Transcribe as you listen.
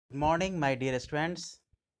Good morning, my dearest friends.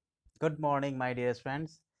 Good morning, my dearest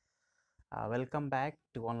friends. Welcome back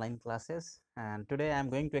to online classes. And today I am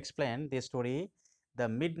going to explain the story, The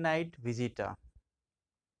Midnight Visitor.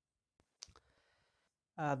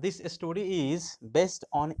 This story is based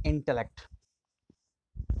on intellect,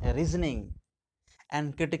 reasoning,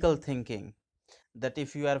 and critical thinking. That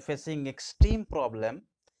if you are facing extreme problem,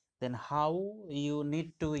 then how you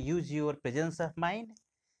need to use your presence of mind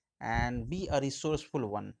and be a resourceful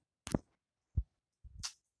one.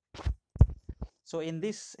 So in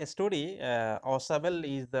this story, Osabel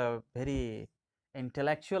is the very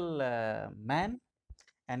intellectual man,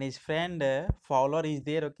 and his friend Fowler is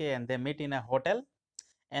there. Okay, and they meet in a hotel,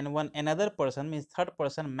 and one another person, means third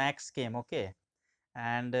person, Max, came. Okay,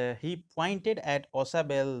 and he pointed at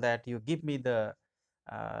Osabel that you give me the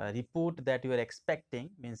report that you are expecting.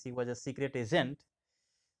 Means he was a secret agent.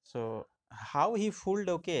 So how he fooled,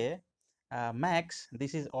 okay, Max,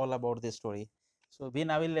 this is all about this story. So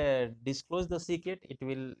when I will disclose the secret,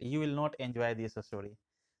 you will not enjoy this story.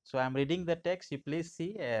 So I am reading the text. You please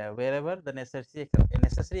see wherever the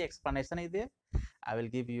necessary explanation is there, I will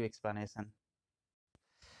give you explanation.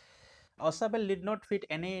 Osabel did not fit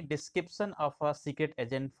any description of a secret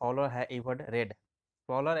agent Fowler had ever read.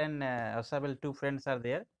 Fowler and Osabel, two friends, are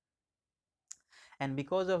there, and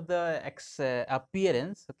because of the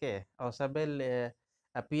appearance, okay, Osabel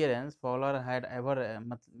appearance, Fowler had ever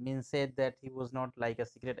means said that he was not like a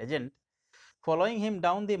secret agent. Following him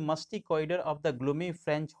down the musty corridor of the gloomy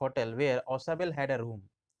French hotel where Osabel had a room.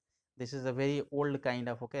 This is a very old kind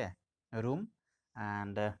of, okay, room,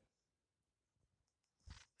 and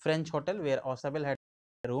French hotel where Osabel had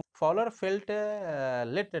a room. Fowler felt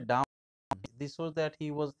let down. This was that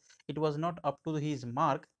it was not up to his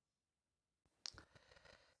mark.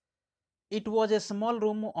 It was a small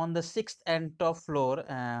room on the sixth and top floor,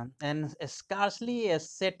 and scarcely a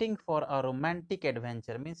setting for a romantic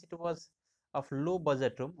adventure. Means it was of low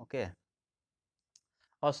budget room. Okay,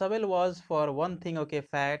 Osabel was, for one thing, okay,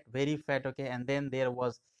 fat, very fat. Okay, and then there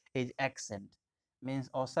was his accent. Means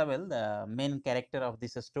Osabel, the main character of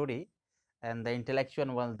this story, and the intellectual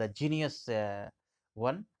one, the genius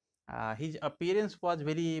one. His appearance was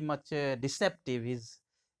very much deceptive. His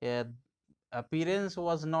uh, appearance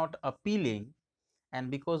was not appealing,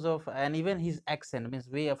 and because of, and even his accent, means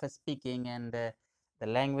way of speaking, and the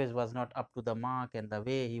language was not up to the mark, and the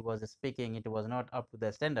way he was speaking, it was not up to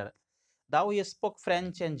the standard. Though he spoke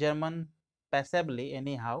French and German passably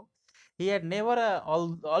anyhow, he had never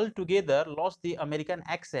altogether lost the American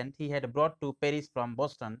accent he had brought to Paris from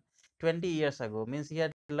Boston 20 years ago. Means he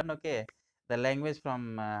had learned, okay, the language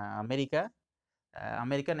from America,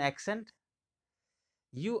 American accent.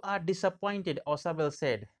 You are disappointed, Osabel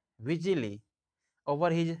said vigilantly over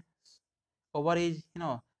his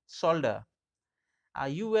shoulder.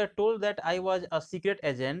 You were told that I was a secret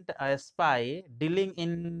agent, a spy dealing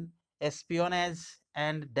in espionage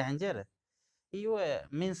and danger. You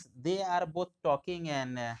means they are both talking,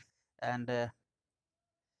 and the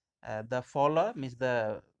follower, means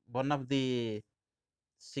the one of the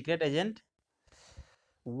secret agent,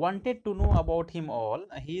 wanted to know about him all.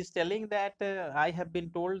 He is telling that I have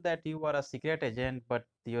been told that you are a secret agent, but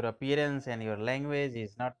your appearance and your language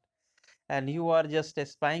is not, and you are just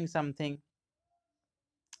spying something.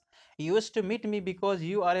 You used to meet me because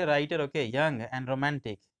you are a writer, okay, young and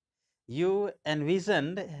romantic. You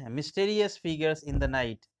envisioned mysterious figures in the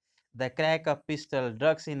night, the crack of pistol,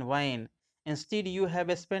 drugs in wine. Instead, you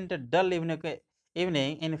have spent a dull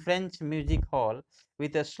evening in French music hall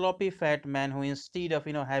with a sloppy fat man who, instead of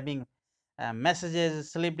having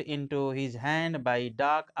messages slipped into his hand by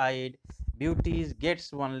dark-eyed beauties,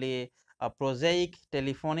 gets only a prosaic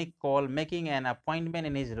telephonic call making an appointment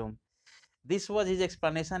in his room. This was his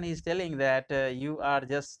explanation. He is telling that you are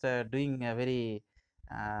just doing a very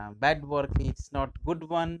bad work. It's not good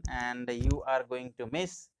one, and you are going to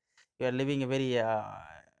miss. You are living a very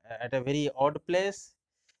at a very odd place.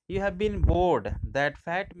 You have been bored. That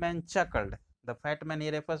fat man chuckled. The fat man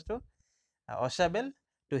here refers to Oshabel,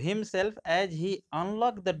 to himself as he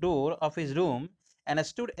unlocked the door of his room and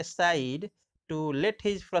stood aside to let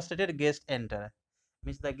his frustrated guest enter.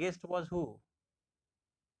 Means the guest was who?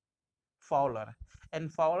 Fowler.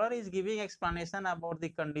 And Fowler is giving explanation about the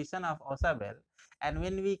condition of Osabel. And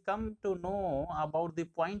when we come to know about the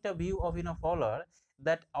point of view of Fowler,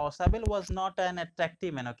 that Osabel was not an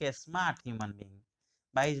attractive man, okay, a smart human being.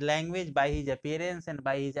 By his language, by his appearance, and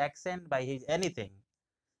by his accent, by his anything.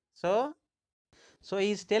 So, so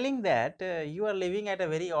he's telling that you are living at a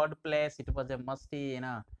very odd place. It was a musty,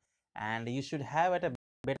 and you should have at a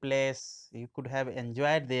better place. You could have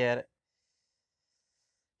enjoyed there.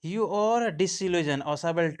 You are a disillusion,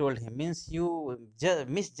 Osabel told him. Means you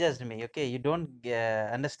misjudged me. Okay, you don't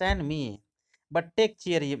understand me. But take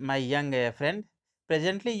cheer, my young friend.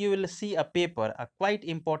 Presently, you will see a paper, a quite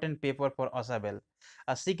important paper for Osabel.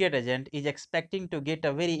 A secret agent is expecting to get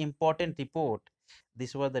a very important report.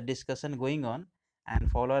 This was the discussion going on, and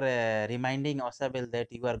Fowler reminding Osabel that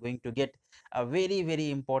you are going to get a very,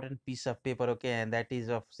 very important piece of paper. Okay, and that is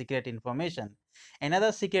of secret information.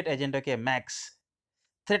 Another secret agent. Okay, Max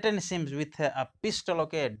threatens him with a pistol,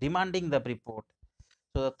 okay, demanding the report.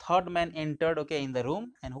 So the third man entered, okay, in the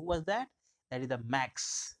room, and who was that? That is the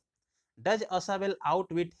Max. Does Osabel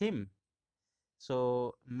outwit him?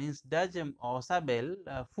 So means does Osabel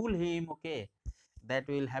fool him? Okay, that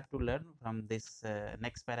we will have to learn from this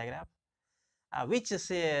next paragraph. Which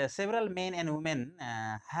several men and women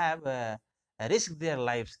have risked their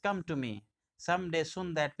lives. Come to me someday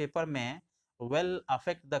soon. That paper may well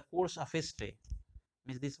affect the course of history.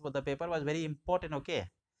 Means this was the paper was very important. Okay,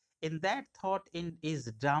 in that thought in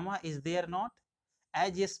his drama is there not.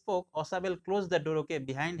 As he spoke, Osabel closed the door, okay,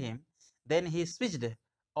 behind him. Then he switched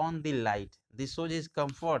on the light. This shows his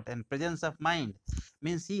comfort and presence of mind.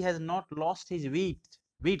 Means he has not lost his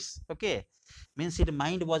wits. Okay, means his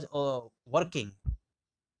mind was working.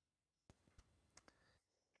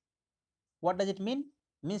 What does it mean?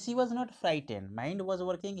 Means he was not frightened. Mind was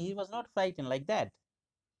working. He was not frightened like that.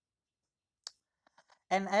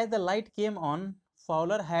 And as the light came on,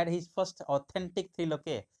 Fowler had his first authentic thrill,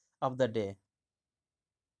 okay, of the day.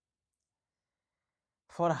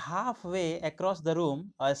 For halfway across the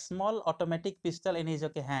room, a small automatic pistol in his,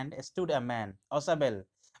 okay, hand, stood a man. Osabel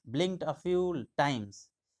blinked a few times.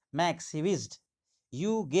 Max, he whizzed.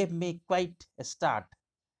 You gave me quite a start.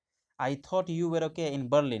 I thought you were okay in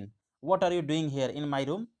Berlin. What are you doing here in my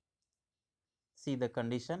room? See the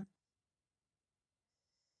condition.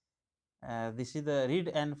 This is the read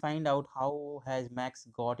and find out how has Max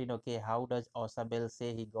got in. Okay, how does Osabel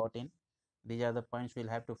say he got in? These are the points we'll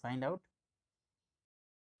have to find out.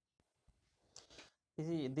 You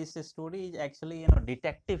see, this story is actually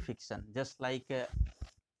detective fiction, just like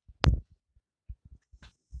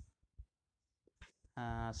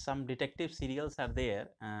some detective serials are there.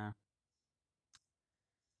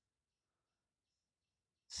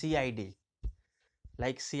 CID,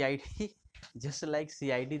 like CID, just like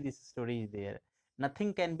CID, this story is there.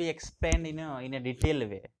 Nothing can be explained in a detailed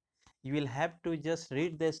way. You will have to just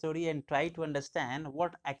read the story and try to understand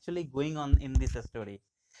what actually going on in this story.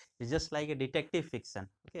 It's just like a detective fiction.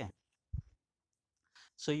 Okay,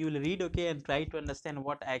 so you will read, okay, and try to understand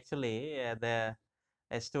what actually the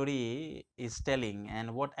story is telling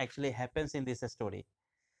and what actually happens in this story.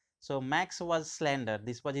 So Max was slender.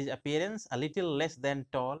 This was his appearance, a little less than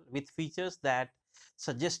tall, with features that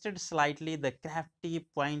suggested slightly the crafty,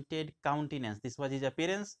 pointed countenance. This was his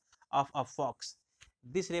appearance of a fox.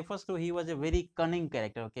 This refers to he was a very cunning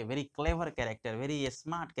character, okay, very clever character, very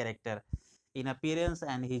smart character in appearance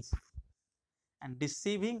and his and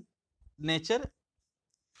deceiving nature.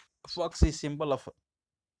 Fox is symbol of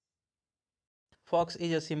Fox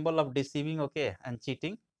is a symbol of deceiving, okay, and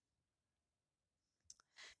cheating,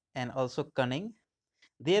 and also cunning.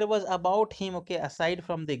 There was about him, okay, aside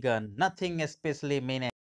from the gun, nothing especially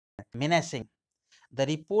menacing. The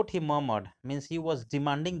report, he murmured, means he was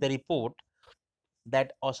demanding the report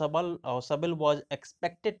that Osabel was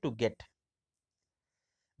expected to get.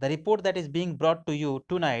 The report that is being brought to you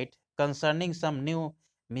tonight concerning some new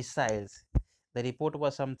missiles. The report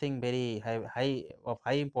was something very high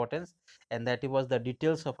importance, and that was the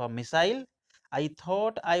details of a missile. I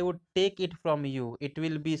thought I would take it from you. It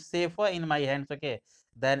will be safer in my hands, okay,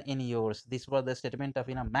 than in yours. This was the statement of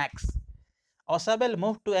Max. Osabel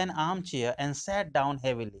moved to an armchair and sat down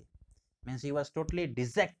heavily. Means he was totally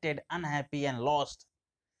dejected, unhappy, and lost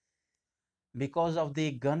because of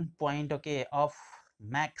the gunpoint, okay, of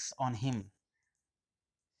Max on him.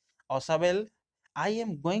 Osabel, I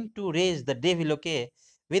am going to raise the devil, okay,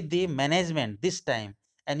 with the management this time,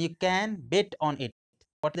 and you can bet on it.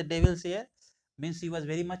 What the devil's here? Means he was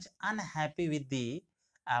very much unhappy with the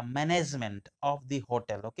management of the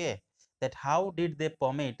hotel, okay, that how did they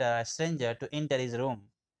permit a stranger to enter his room.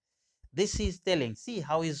 This is telling, see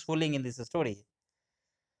how he's fooling in this story.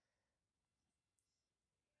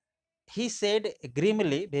 He said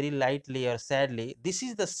grimly, very lightly or sadly, this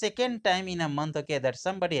is the second time in a month, okay, that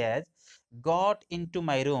somebody has got into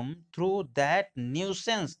my room through that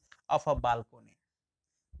nuisance of a balcony.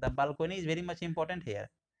 The balcony is very much important here.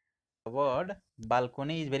 The word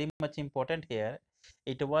balcony is very much important here.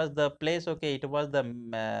 It was the place, okay, it was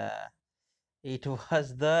the it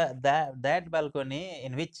was that balcony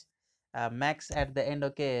in which Max at the end,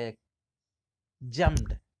 okay,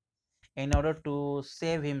 jumped. in order to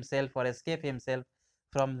save himself or escape himself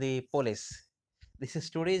from the police. This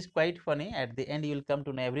story is quite funny. At the end, you will come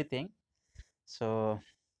to know everything. So,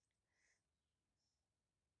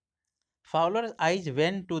 Fowler's eyes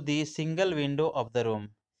went to the single window of the room.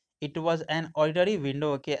 It was an ordinary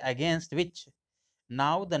window, okay, against which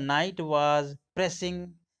now the night was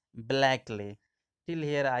pressing blackly. Till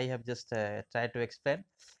here, I have just tried to explain.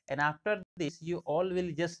 And after this, you all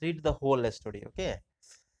will just read the whole story, okay?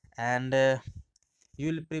 And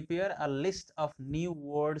you will prepare a list of new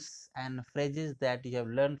words and phrases that you have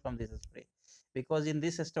learned from this story, because in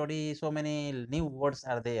this story so many new words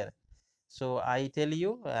are there. So I'm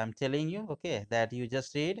telling you, okay, that you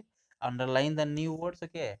just read, underline the new words,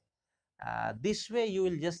 okay. This way you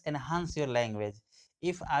will just enhance your language.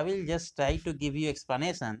 If I will just try to give you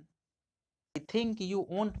explanation, I think you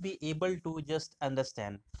won't be able to just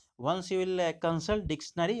understand. Once you will consult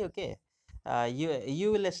dictionary, okay,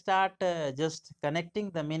 you will start just connecting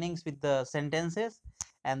the meanings with the sentences,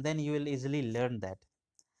 and then you will easily learn that.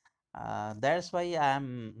 That's why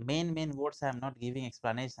I'm main words I'm not giving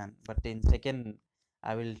explanation, but in second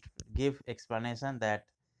I will give explanation that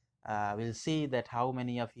we'll see that how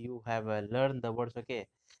many of you have learned the words, okay,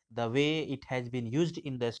 the way it has been used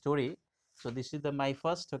in the story. So this is the my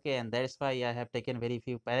first, okay, and that's why I have taken very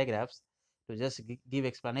few paragraphs to just give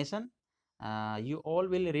explanation. You all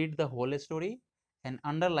will read the whole story and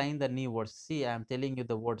underline the new words. See, I am telling you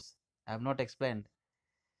the words I have not explained.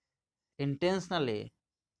 Intentionally,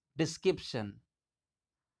 description,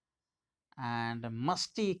 and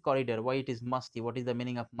musty corridor. Why it is musty? What is the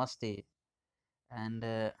meaning of musty?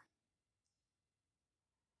 And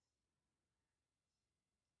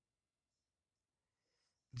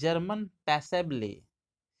German passively,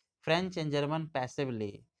 French and German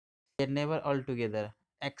passively, they never all together.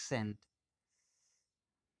 Accent,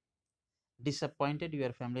 disappointed. You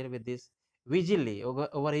are familiar with this. Vigilly,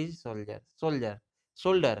 over his shoulder.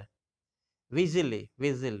 Vigil.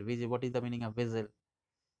 What is the meaning of vigil?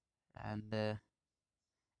 And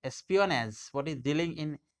espionage. What is dealing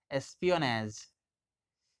in espionage?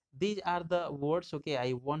 These are the words, okay.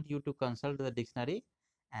 I want you to consult the dictionary,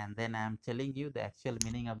 and then I am telling you the actual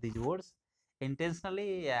meaning of these words.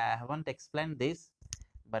 Intentionally I haven't explained this,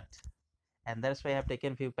 but and that's why I have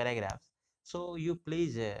taken few paragraphs. So you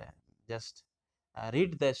please just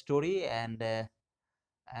read the story, and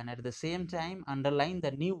at the same time underline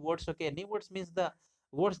the new words, okay. New words means the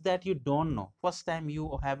words that you don't know, first time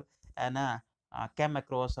you have an came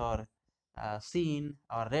across or seen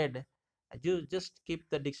or read. You just keep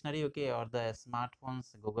the dictionary, okay, or the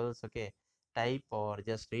smartphones, googles, okay, type or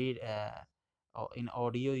just read, or in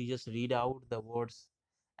audio you just read out the words,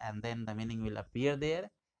 and then the meaning will appear there,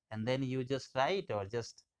 and then you just write or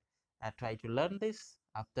just try to learn this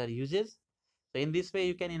after uses. So in this way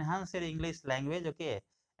you can enhance your English language, okay,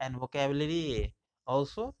 and vocabulary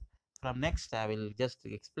also. From next I will just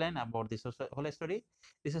explain about this whole story.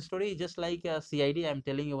 This story is just like a CID, I'm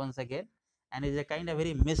telling you once again, and is a kind of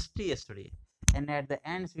very mystery story. And at the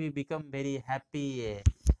ends we become very happy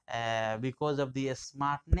because of the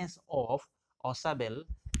smartness of Osabel,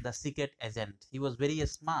 the secret agent. He was very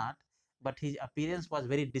smart, but his appearance was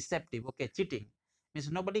very deceptive, okay, cheating.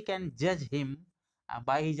 Means nobody can judge him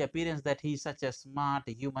by his appearance that he is such a smart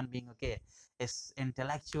human being, okay, is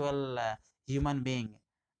intellectual human being.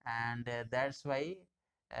 And that's why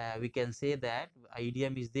we can say that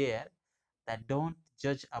idiom is there, that don't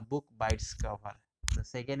judge a book by its cover. The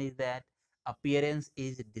second is that appearance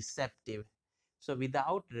is deceptive. So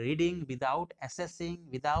without reading, without assessing,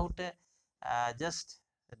 without just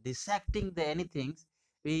dissecting the anything,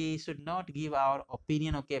 we should not give our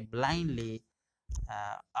opinion, okay, blindly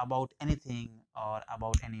about anything or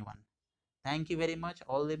about anyone. Thank you very much.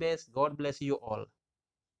 All the best. God bless you all.